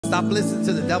Stop listening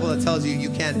to the devil that tells you you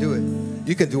can't do it.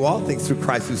 You can do all things through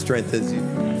Christ who strengthens you.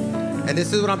 And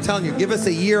this is what I'm telling you. Give us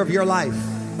a year of your life.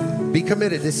 Be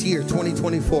committed this year,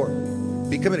 2024.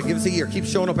 Be committed. Give us a year. Keep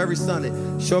showing up every Sunday.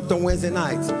 Show up on Wednesday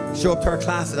nights. Show up to our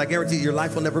classes. I guarantee you, your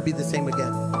life will never be the same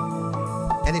again.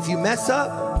 And if you mess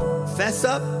up, fess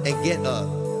up and get up.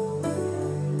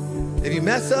 If you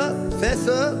mess up, fess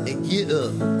up and get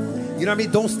up. You know what I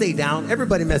mean? Don't stay down.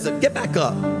 Everybody mess up. Get back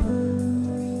up.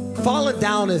 Falling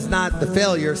down is not the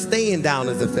failure. Staying down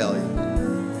is the failure.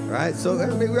 All right? So I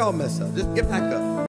mean, we all mess up. Just get back up.